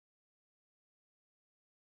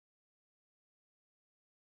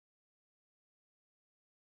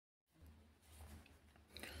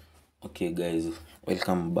Okay, guys,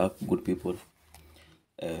 welcome back, good people.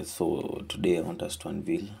 So today I want us to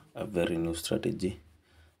unveil a very new strategy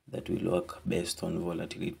that will work based on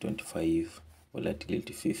volatility 25,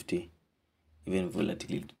 volatility 50, even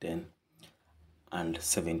volatility 10, and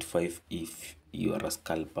 75 if you are a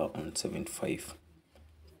scalper on 75.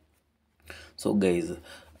 So guys,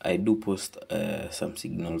 I do post some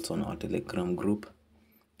signals on our Telegram group.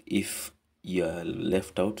 If you are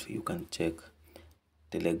left out, you can check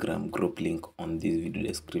Telegram group link on this video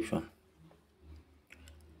description.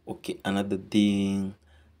 Okay, another thing,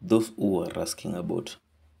 those who are asking about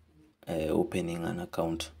opening an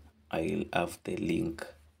account, I'll have the link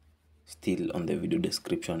still on the video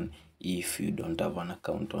description if you don't have an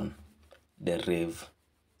account on the Rev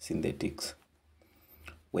Synthetics,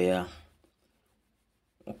 where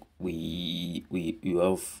you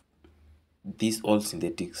have these all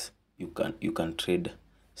synthetics. You can trade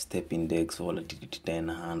step index, volatility 10,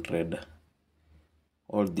 100,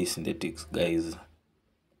 all these synthetics, guys.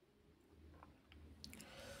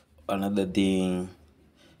 Another thing,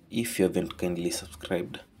 if you haven't kindly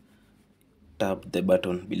subscribed, tap the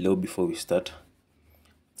button below before we start,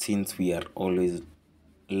 since we are always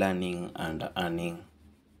learning and earning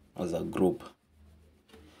as a group.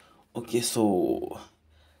 Okay, so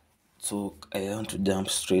I want to jump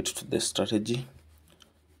straight to the strategy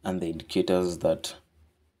and the indicators that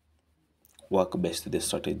work best with the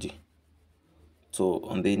strategy. So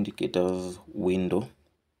on the indicators window,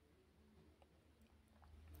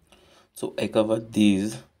 so I covered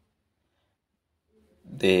the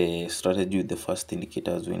strategy with the first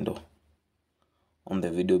indicators window on the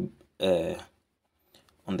video that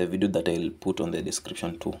I'll put on the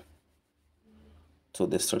description too. So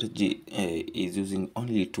the strategy is using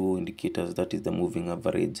only two indicators, that is the moving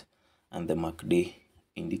average and the MACD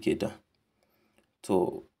indicator.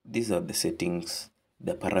 So these are the settings,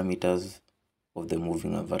 the parameters of the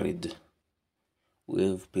moving average.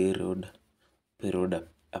 Wave period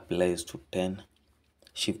applies to 10,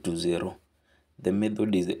 shift to 0. The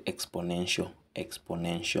method is exponential,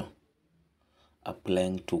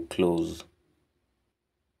 applying to close.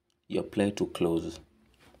 You apply to close.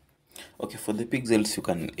 Okay, for the pixels, you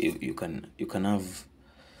can have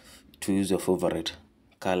to use your favorite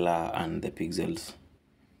color and the pixels.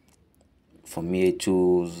 For me, I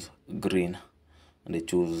choose green and I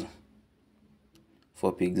choose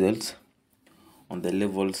 4 pixels. On the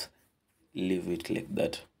levels, leave it like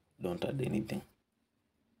that, don't add anything.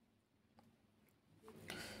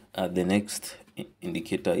 The next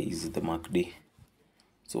indicator is the MACD.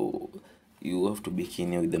 So you have to be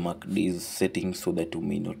keen with the MACD's settings so that you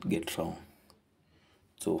may not get wrong.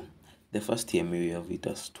 So the first EMA, we have it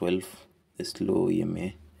as 12, the slow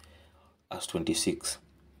EMA as 26,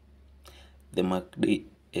 the MACD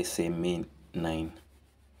SMA 9,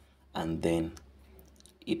 and then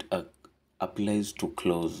it applies to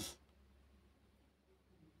close.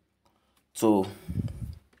 So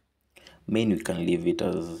main, we can leave it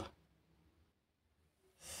as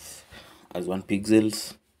 1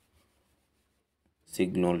 pixels,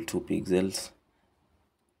 signal 2 pixels.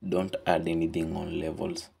 Don't add anything on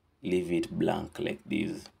levels, leave it blank like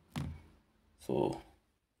this. So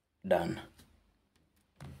done.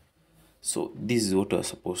 So this is what you're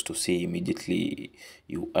supposed to see immediately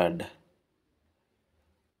you add.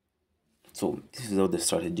 So this is how the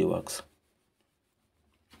strategy works.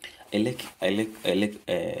 I like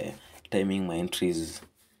timing my entries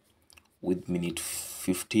with minute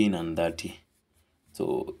 15 and 30.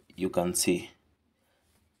 So you can see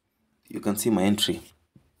my entry.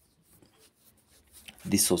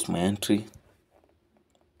 This was my entry,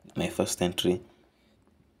 my first entry,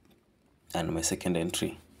 and my second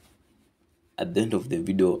entry. At the end of the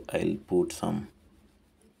video, I'll put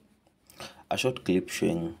a short clip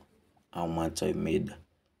showing how much I made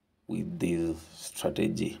with this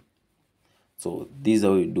strategy. So this is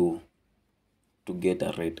how you do to get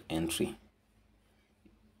a red entry.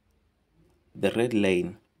 The red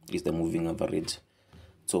line is the moving average.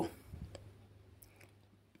 So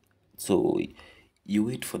you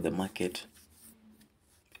wait for the market.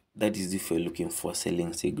 That is if you're looking for a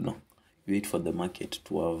selling signal. You wait for the market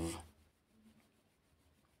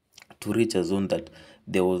to reach a zone that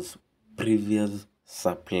there was previous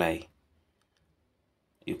supply.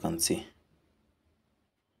 You can see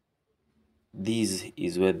this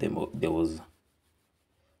is where there was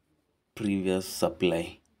previous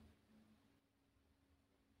supply.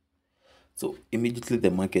 So immediately the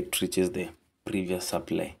market reaches the previous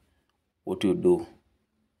supply, what you do,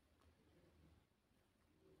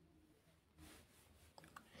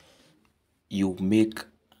 you make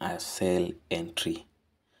a sell entry,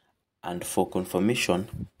 and for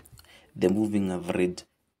confirmation the moving average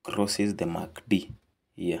crosses the MACD.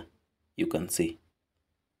 Here you can see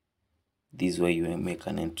this is where you make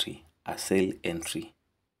an entry, a sell entry.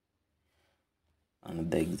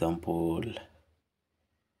 Another example,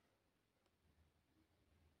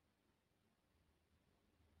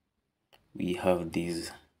 we have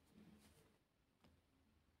these.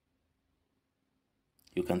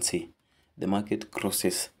 You can see the market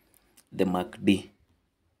crosses the MACD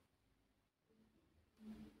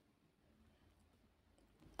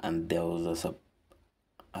and there was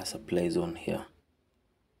a supply zone here.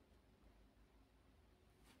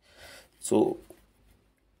 So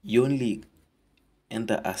you only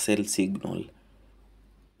enter a sell signal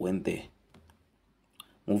when the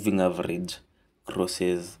moving average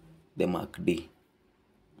crosses the MACD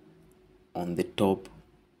on the top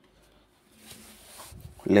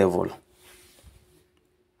level.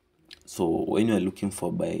 So when you are looking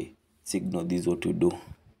for buy signal, this is what you do.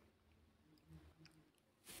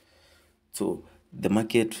 So the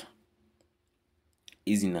market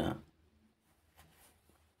is in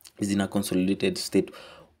a consolidated state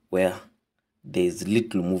where there is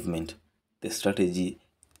little movement. The strategy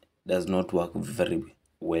does not work very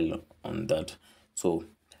well on that. So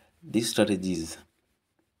this strategy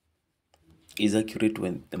is accurate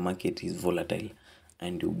when the market is volatile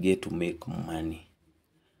and you get to make money,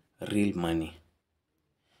 real money.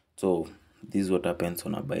 So this is what happens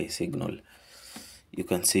on a buy signal. You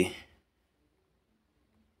can see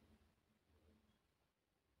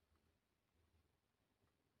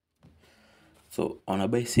so on a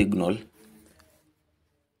buy signal,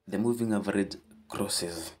 the moving average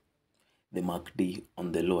crosses the MACD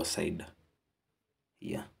on the lower side.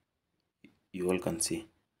 Yeah, you all can see.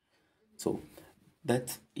 So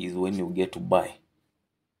that is when you get to buy.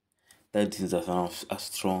 That is a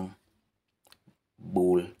strong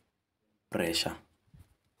bull pressure.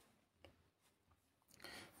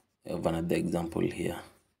 I have another example here.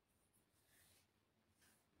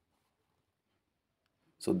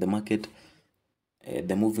 So the market,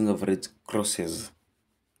 the moving average crosses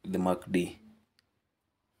the MACD.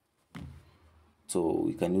 So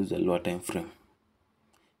we can use a lower time frame,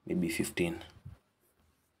 maybe 15.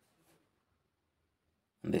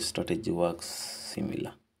 And the strategy works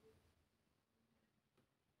similar.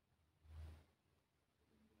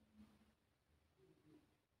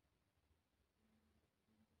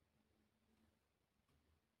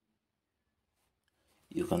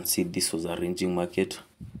 You can see this was a ranging market,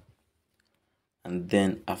 and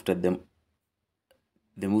then after the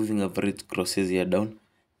moving average crosses here down,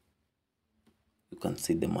 you can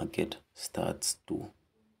see the market starts to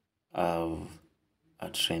have a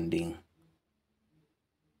trending.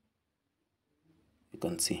 You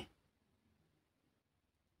can see.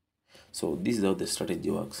 So this is how the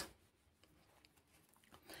strategy works.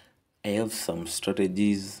 I have some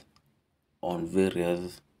strategies on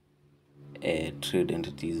various trade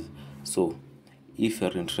entities. So if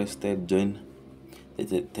you're interested, join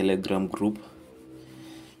the Telegram group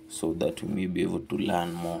so that we may be able to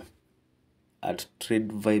learn more. At Trade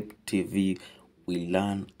Vibe TV, we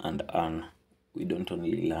learn and earn. We don't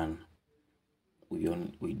only learn,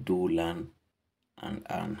 we do learn and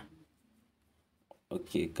earn.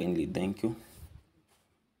 Okay, kindly thank you.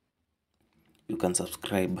 You can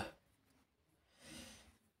subscribe.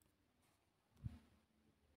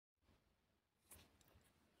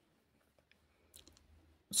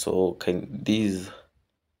 So this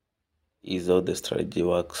is how the strategy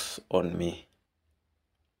works on me.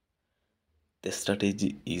 The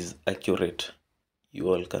strategy is accurate, you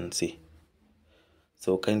all can see.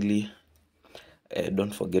 So kindly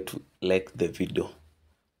don't forget to like the video,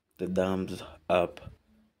 the thumbs up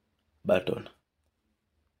button.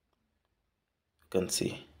 You can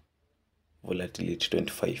see volatility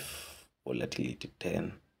 25, volatility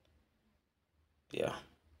 10. Yeah.